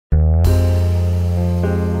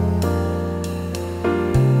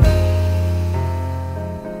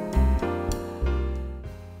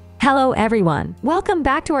Hello everyone, welcome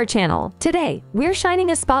back to our channel. Today, we're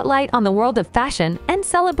shining a spotlight on the world of fashion and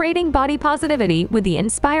celebrating body positivity with the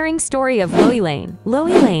inspiring story of Loey Lane.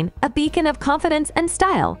 Loey Lane, a beacon of confidence and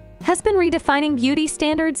style, has been redefining beauty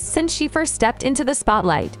standards since she first stepped into the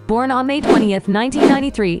spotlight. Born on May 20th,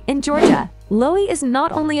 1993 in Georgia, Loey is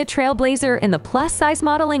not only a trailblazer in the plus-size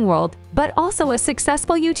modeling world, but also a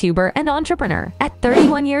successful YouTuber and entrepreneur. At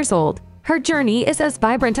 31 years old, her journey is as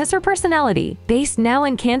vibrant as her personality. Based now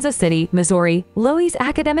in Kansas City, Missouri, Loey's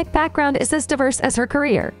academic background is as diverse as her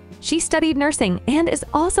career. She studied nursing and is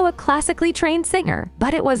also a classically trained singer.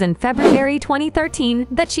 But it was in February 2013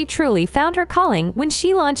 that she truly found her calling when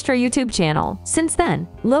she launched her YouTube channel. Since then,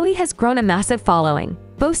 Loey has grown a massive following,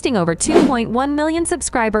 boasting over 2.1 million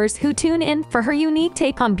subscribers who tune in for her unique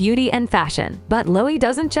take on beauty and fashion. But Loey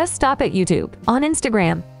doesn't just stop at YouTube. On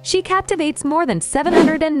Instagram, she captivates more than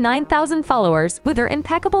 709,000 followers with her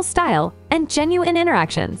impeccable style and genuine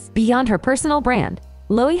interactions. Beyond her personal brand,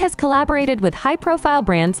 Loey has collaborated with high-profile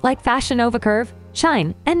brands like Fashion Nova Curve,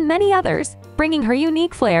 Shine, and many others, bringing her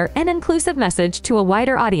unique flair and inclusive message to a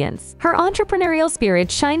wider audience. Her entrepreneurial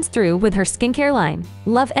spirit shines through with her skincare line,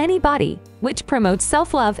 Love Any Body, which promotes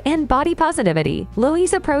self-love and body positivity.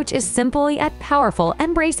 Loey's approach is simple yet powerful,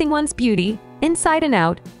 embracing one's beauty inside and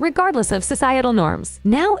out, regardless of societal norms.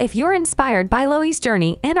 Now, if you're inspired by Loey's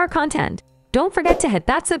journey and our content, don't forget to hit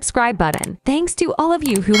that subscribe button. Thanks to all of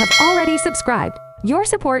you who have already subscribed. Your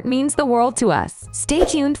support means the world to us. Stay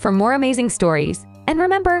tuned for more amazing stories. And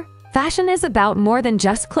remember, fashion is about more than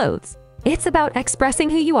just clothes. It's about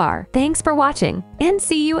expressing who you are. Thanks for watching, and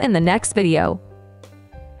see you in the next video.